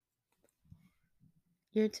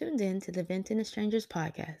You're tuned in to the Venting to Strangers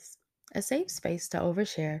podcast, a safe space to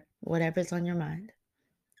overshare whatever's on your mind.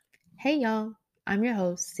 Hey, y'all, I'm your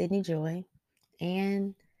host, Sydney Joy,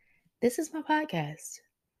 and this is my podcast.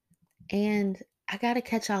 And I got to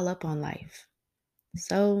catch y'all up on life.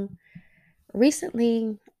 So,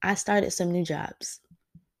 recently, I started some new jobs.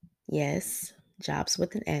 Yes, jobs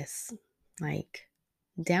with an S. Like,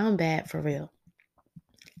 down bad for real.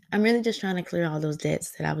 I'm really just trying to clear all those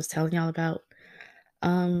debts that I was telling y'all about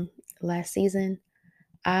um last season.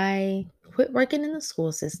 I quit working in the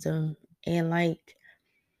school system and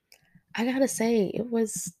I gotta say it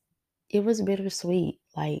was bittersweet.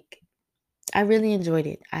 Like I really enjoyed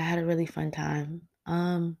it. I had a really fun time.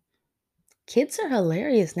 Kids are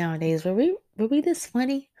hilarious nowadays. Were we this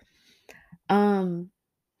funny? Um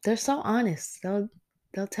they're so honest. They'll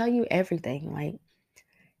tell you everything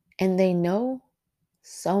and they know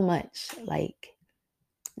so much. Like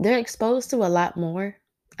they're exposed to a lot more,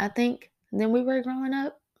 I think, than we were growing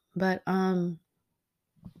up. But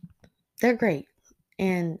they're great.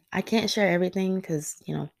 And I can't share everything because,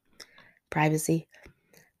 privacy.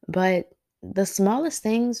 But the smallest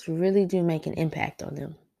things really do make an impact on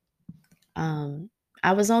them. Um,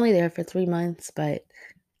 I was only there for 3 months, but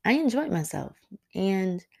I enjoyed myself.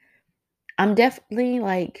 And I'm definitely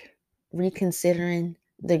reconsidering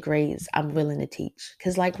the grades I'm willing to teach.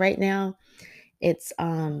 Cause right now it's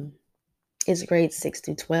it's grades 6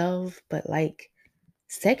 to 12, but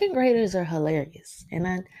second graders are hilarious.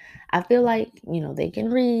 And I feel like, they can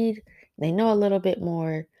read, they know a little bit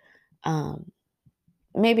more. Um,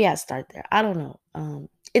 Maybe I start there. I don't know.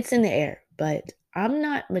 It's in the air, but I'm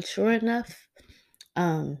not mature enough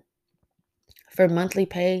um for monthly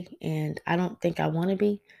pay, and I don't think I want to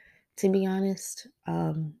be honest.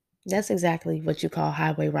 That's exactly what you call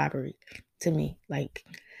highway robbery to me. Like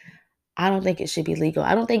I don't think it should be legal.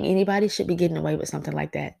 I don't think anybody should be getting away with something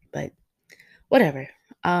like that, but whatever.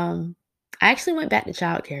 Um I actually went back to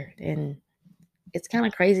childcare, and it's kind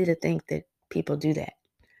of crazy to think that people do that.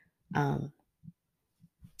 Um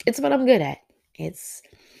it's what I'm good at. It's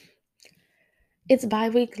It's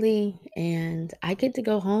biweekly and I get to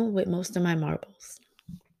go home with most of my marbles.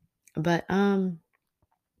 But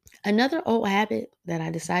another old habit that I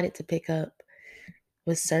decided to pick up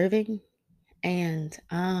was serving, and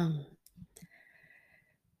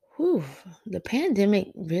whew, the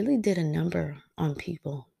pandemic really did a number on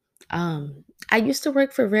people. I used to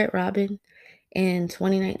work for Red Robin in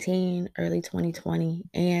 2019, early 2020,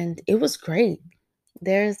 and it was great.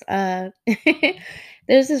 There's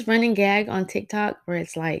there's this running gag on TikTok where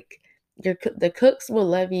it's like the cooks will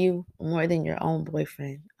love you more than your own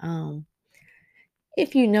boyfriend.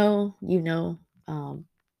 If you know, you know. Um,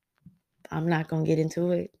 I'm not gonna get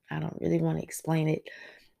into it. I don't really want to explain it.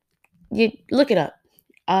 You look it up.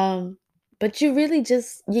 Um, but you really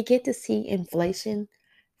just you get to see inflation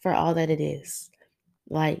for all that it is.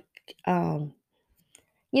 Like, um,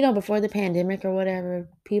 before the pandemic or whatever,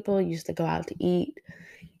 people used to go out to eat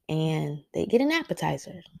and they get an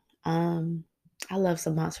appetizer. Um, I love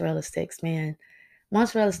some mozzarella sticks, man.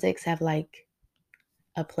 Mozzarella sticks have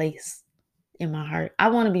a place in my heart. I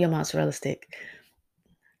want to be a mozzarella stick.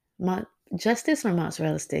 Mon- Justice for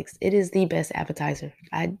mozzarella sticks. It is the best appetizer.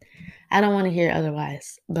 I don't want to hear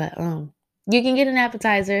otherwise. But you can get an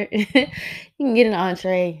appetizer. You can get an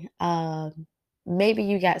entree. Maybe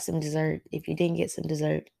you got some dessert. If you didn't get some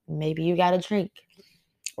dessert, maybe you got a drink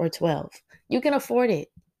or 12. You can afford it.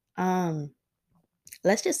 Um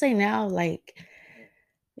let's just say now,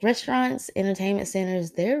 restaurants, entertainment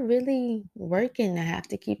centers, they're really working to have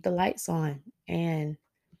to keep the lights on. And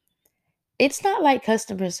it's not like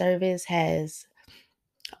customer service has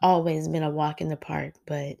always been a walk in the park,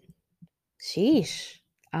 but sheesh.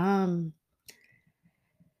 Um,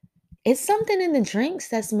 it's something in the drinks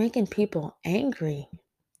that's making people angry.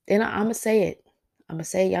 And I'm gonna say it. I'm gonna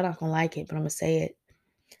say it. Y'all not gonna like it, but I'm gonna say it.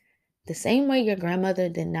 The same way your grandmother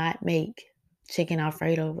did not make chicken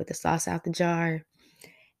Alfredo with the sauce out the jar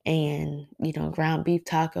and ground beef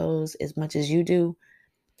tacos as much as you do.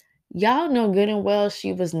 Y'all know good and well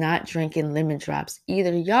she was not drinking lemon drops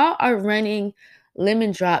either. Y'all are running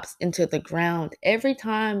lemon drops into the ground every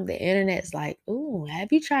time the internet's like, "Ooh,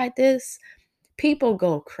 have you tried this?" People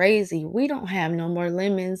go crazy. We don't have no more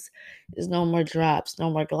lemons. There's no more drops, no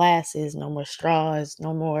more glasses, no more straws,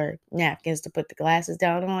 no more napkins to put the glasses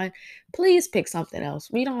down on. Please pick something else.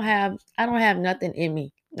 I don't have nothing in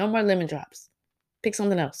me. No more lemon drops. Pick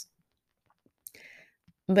something else.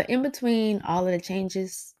 But in between all of the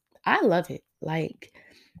changes, I love it.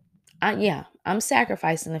 I'm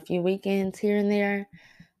sacrificing a few weekends here and there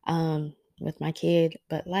with my kid,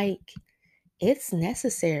 but it's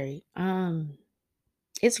necessary.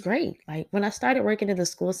 it's great. Like when I started working in the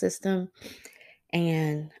school system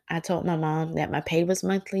and I told my mom that my pay was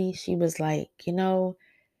monthly, she was like, you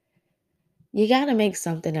got to make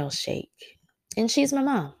something else shake. And she's my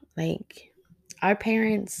mom. Like our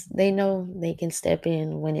parents, they know they can step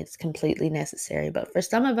in when it's completely necessary. But for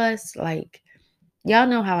some of us, like y'all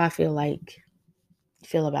know how I feel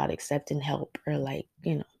about accepting help or like,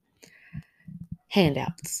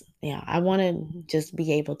 handouts. I want to just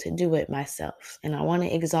be able to do it myself and I want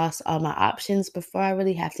to exhaust all my options before I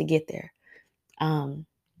really have to get there. Um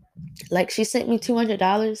like she sent me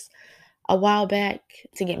 $200 a while back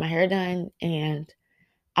to get my hair done and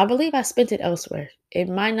I believe I spent it elsewhere. It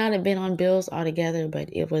might not have been on bills altogether, but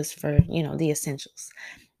it was for, the essentials.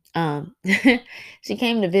 Um, she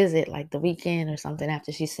came to visit like the weekend or something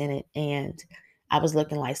after she sent it, and I was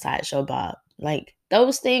looking like Sideshow Bob. Like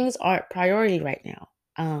those things aren't priority right now.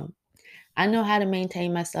 Um, I know how to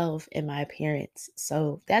maintain myself and my appearance,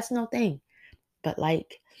 so that's no thing. But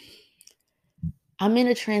like I'm in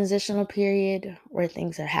a transitional period where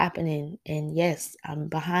things are happening. And yes, I'm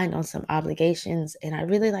behind on some obligations and I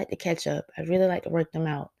really like to catch up. I really like to work them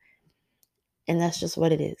out. And that's just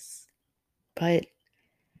what it is. But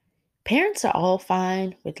parents are all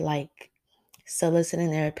fine with like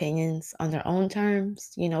soliciting their opinions on their own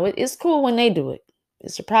terms. It's cool when they do it.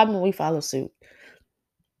 It's a problem when we follow suit.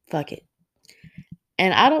 Fuck it.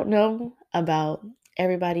 And I don't know about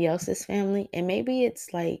everybody else's family. And maybe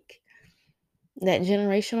it's like that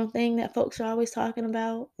generational thing that folks are always talking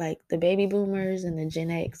about, like the baby boomers and the Gen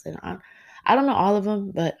X, and I don't know all of them,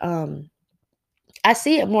 but I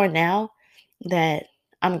see it more now that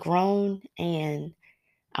I'm grown and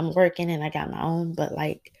I'm working and I got my own, but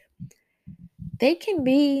like they can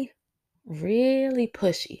be really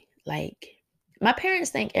pushy. Like my parents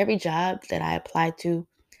think every job that I apply to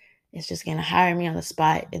is just gonna hire me on the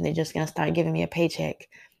spot and they're just gonna start giving me a paycheck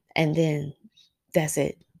and then that's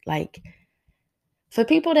it. Like for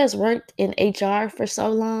people that's worked in HR for so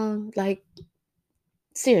long, like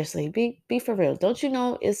seriously, be for real. Don't you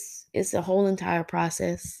know it's a whole entire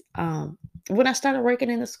process? When I started working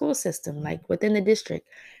in the school system, like within the district,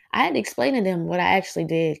 I had to explain to them what I actually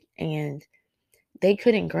did and they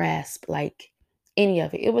couldn't grasp like any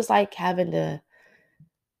of it. It was like having to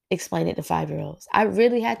explain it to 5-year-olds. I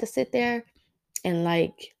really had to sit there and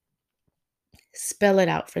like spell it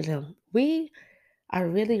out for them. We are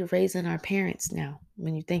really raising our parents now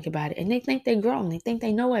when you think about it. And they think they're grown. They think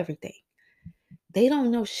they know everything. They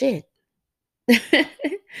don't know shit.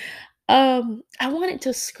 I wanted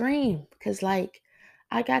to scream because like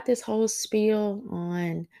I got this whole spiel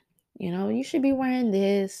on, you should be wearing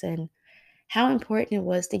this and how important it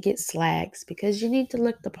was to get slacks because you need to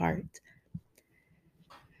look the part.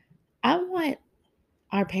 I want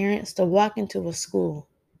our parents to walk into a school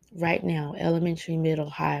right now, elementary, middle,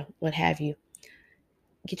 high, what have you.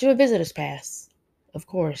 Get you a visitor's pass, of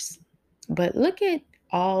course. But look at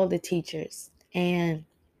all the teachers and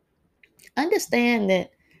understand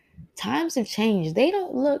that times have changed. They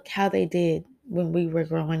don't look how they did when we were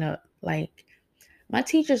growing up. Like my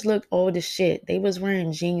teachers looked old as shit. They was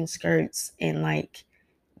wearing jean skirts and like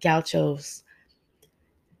gauchos.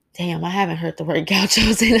 Damn, I haven't heard the word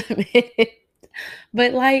gauchos in a minute.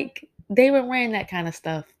 But like they were wearing that kind of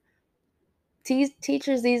stuff.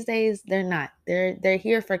 Teachers these days, they're not. They're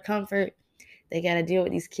here for comfort. They got to deal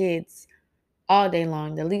with these kids all day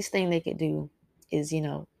long. The least thing they could do is,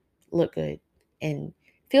 look good and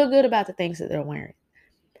feel good about the things that they're wearing.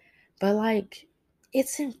 But like,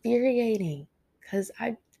 it's infuriating because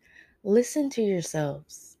I listen to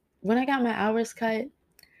yourselves. When I got my hours cut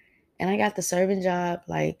and I got the serving job,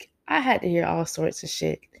 like, I had to hear all sorts of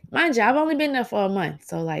shit. Mind you, I've only been there for a month.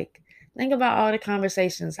 So, like, think about all the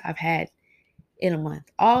conversations I've had in a month,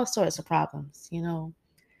 all sorts of problems,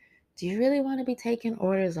 Do you really want to be taking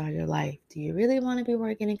orders all your life? Do you really want to be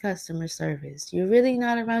working in customer service? You're really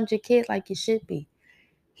not around your kid like you should be.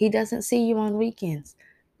 He doesn't see you on weekends.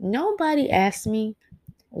 Nobody asked me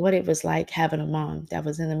what it was like having a mom that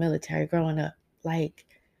was in the military growing up. Like,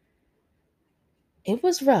 it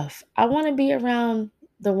was rough. I want to be around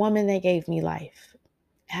the woman that gave me life.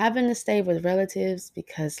 Having to stay with relatives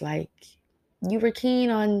because, like, you were keen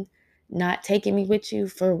on not taking me with you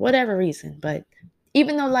for whatever reason. But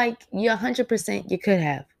even though, like, you 100% you could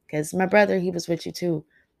have, because my brother, he was with you too.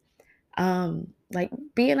 Like,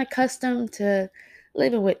 being accustomed to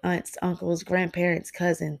living with aunts, uncles, grandparents,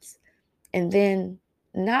 cousins, and then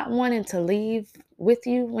not wanting to leave with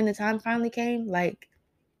you when the time finally came. Like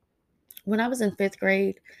when I was in 5th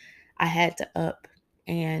grade, I had to up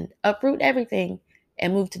and uproot everything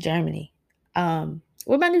and move to Germany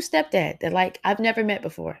with my new stepdad that like I've never met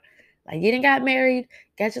before. Like, you done got married,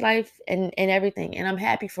 got your life and everything, and I'm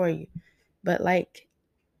happy for you. But like,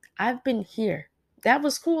 I've been here. That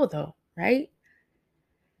was cool though, right?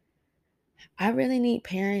 I really need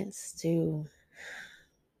parents to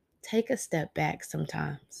take a step back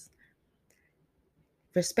sometimes.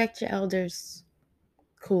 Respect your elders,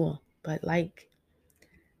 cool. But like,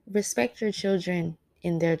 respect your children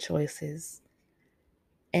in their choices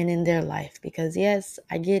and in their life. Because yes,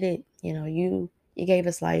 I get it. You gave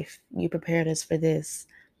us life. You prepared us for this.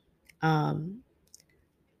 Um,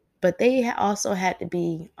 but they also had to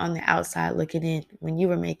be on the outside looking in when you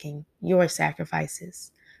were making your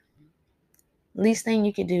sacrifices. Least thing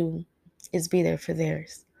you could do is be there for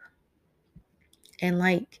theirs. And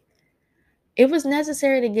like, it was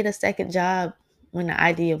necessary to get a second job when the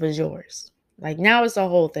idea was yours. Like, now it's a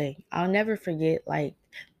whole thing. I'll never forget, like,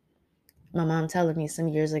 my mom telling me some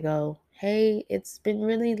years ago, hey, it's been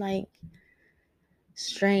really like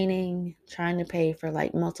straining trying to pay for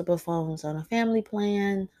like multiple phones on a family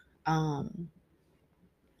plan. Um,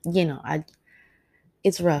 I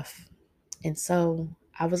it's rough. And so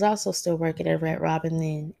I was also still working at Red Robin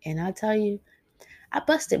then, and I tell you, I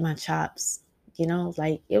busted my chops.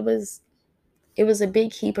 Like, it was a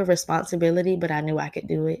big heap of responsibility, but I knew I could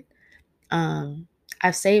do it. Um,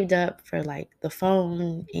 I've saved up for like the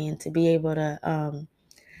phone and to be able to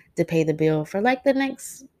pay the bill for like the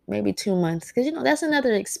next maybe 2 months, because that's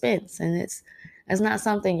another expense, and it's not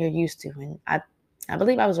something you're used to. And I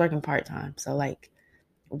believe I was working part-time, so like,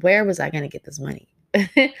 where was I going to get this money?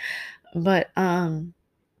 But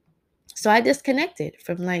so I disconnected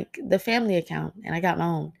from like the family account and I got my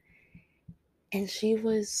own. And she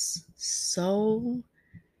was so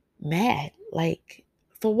mad, like,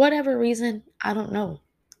 for whatever reason, I don't know.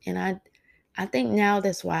 And I think now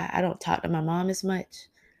that's why I don't talk to my mom as much.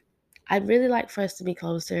 I'd really like for us to be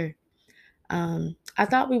closer. I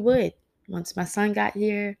thought we would once my son got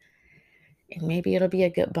here, and maybe it'll be a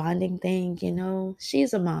good bonding thing.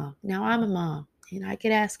 She's a mom. Now I'm a mom, and I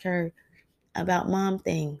could ask her about mom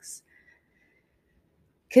things.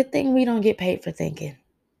 Good thing we don't get paid for thinking.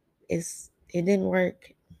 It didn't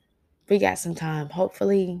work. We got some time.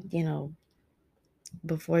 Hopefully,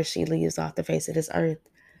 before she leaves off the face of this earth,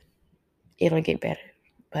 it'll get better.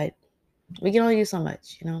 But we can only do so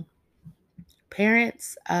much.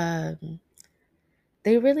 Parents,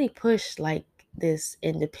 they really push like this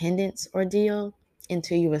independence ordeal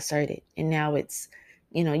until you assert it. And now you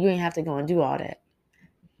ain't have to go and do all that.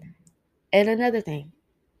 And another thing,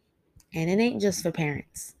 and it ain't just for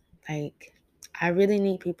parents. Like, I really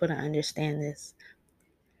need people to understand this.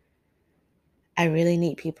 I really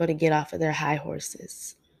need people to get off of their high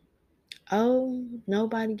horses. Oh,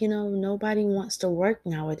 nobody wants to work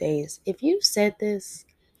nowadays. If you said this,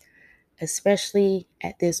 especially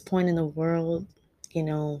at this point in the world,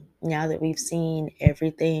 now that we've seen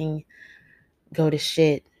everything go to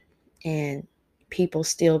shit and people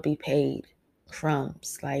still be paid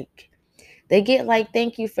crumbs. Like, they get like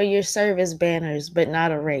thank you for your service banners, but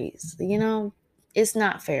not a raise. It's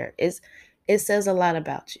not fair. It says a lot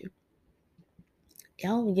about you.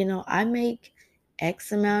 I make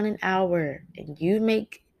X amount an hour and you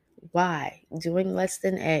make Y doing less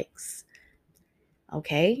than X.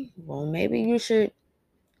 Okay, well, maybe you should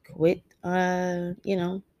quit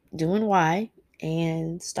doing Y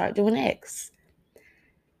and start doing X.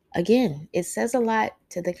 Again, it says a lot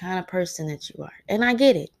to the kind of person that you are. And I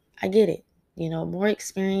get it. I get it. More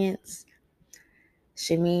experience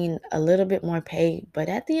should mean a little bit more pay. But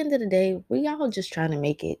at the end of the day, we all just trying to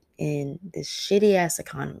make it in this shitty ass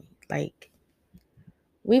economy. Like,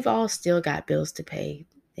 we've all still got bills to pay.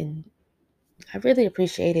 And I really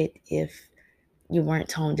appreciate it if you weren't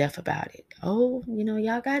tone deaf about it. Oh,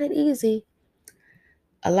 y'all got it easy.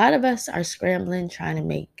 A lot of us are scrambling trying to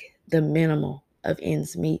make the minimal of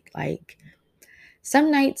ends meet. Like,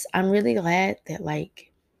 some nights I'm really glad that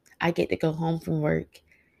like I get to go home from work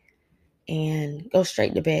and go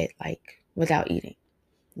straight to bed, like, without eating.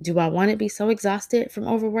 Do I want to be so exhausted from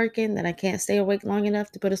overworking that I can't stay awake long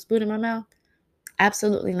enough to put a spoon in my mouth?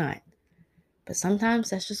 Absolutely not. But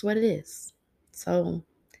sometimes that's just what it is. So,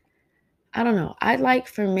 I don't know. I'd like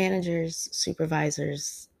for managers,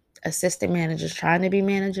 supervisors, assistant managers trying to be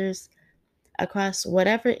managers across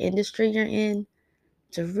whatever industry you're in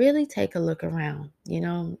to really take a look around.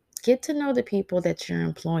 Get to know the people that you're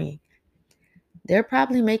employing. They're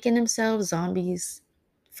probably making themselves zombies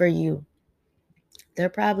for you. They're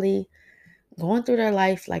probably going through their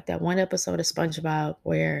life like that one episode of SpongeBob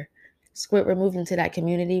where Squidward moved into that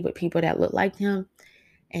community with people that looked like him,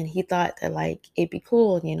 and he thought that like it'd be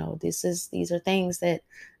cool. These are things that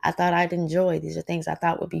I thought I'd enjoy. These are things I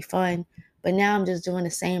thought would be fun. But now I'm just doing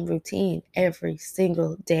the same routine every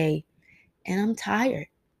single day and I'm tired.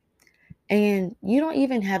 And you don't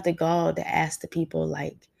even have the gall to ask the people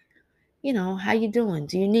like, how you doing?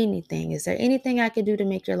 Do you need anything? Is there anything I can do to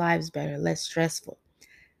make your lives better, less stressful?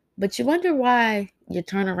 But you wonder why your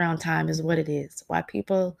turnaround time is what it is, why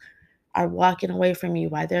people are walking away from you,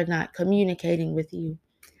 why they're not communicating with you.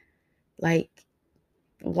 Like,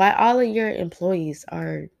 why all of your employees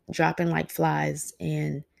are dropping like flies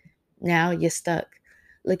and now you're stuck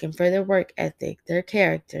looking for their work ethic, their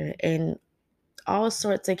character, and all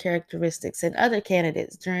sorts of characteristics and other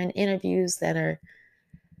candidates during interviews that are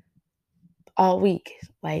all week.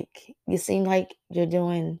 Like, you seem like you're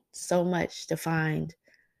doing so much to find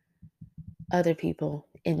other people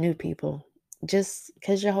and new people just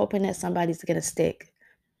because you're hoping that somebody's going to stick.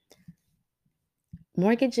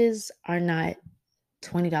 Mortgages are not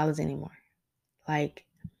 $20 anymore. Like,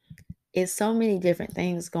 it's so many different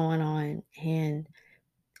things going on. And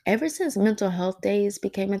ever since mental health days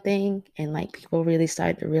became a thing and like people really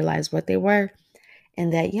started to realize what they were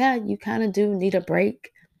and that, yeah, you kind of do need a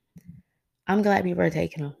break, I'm glad people are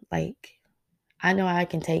taking them. Like, I know I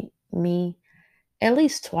can take me at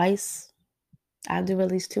least twice. I do at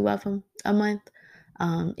least two of them a month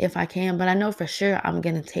if I can, but I know for sure I'm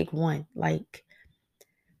going to take one. Like,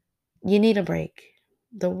 you need a break.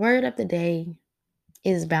 The word of the day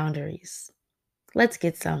is boundaries. Let's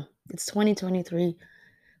get some. It's 2023.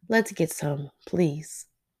 Let's get some, please.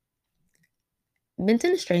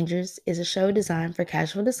 Venting to Strangers is a show designed for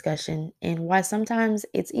casual discussion and why sometimes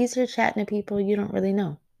it's easier chatting to people you don't really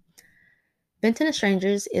know. Venting to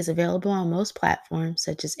Strangers is available on most platforms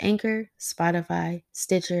such as Anchor, Spotify,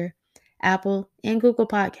 Stitcher, Apple, and Google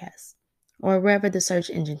Podcasts, or wherever the search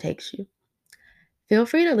engine takes you. Feel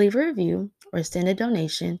free to leave a review or send a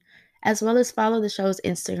donation, as well as follow the show's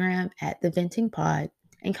Instagram at The Venting Pod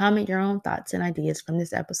and comment your own thoughts and ideas from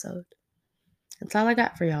this episode. That's all I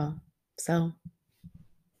got for y'all. So,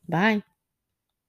 bye.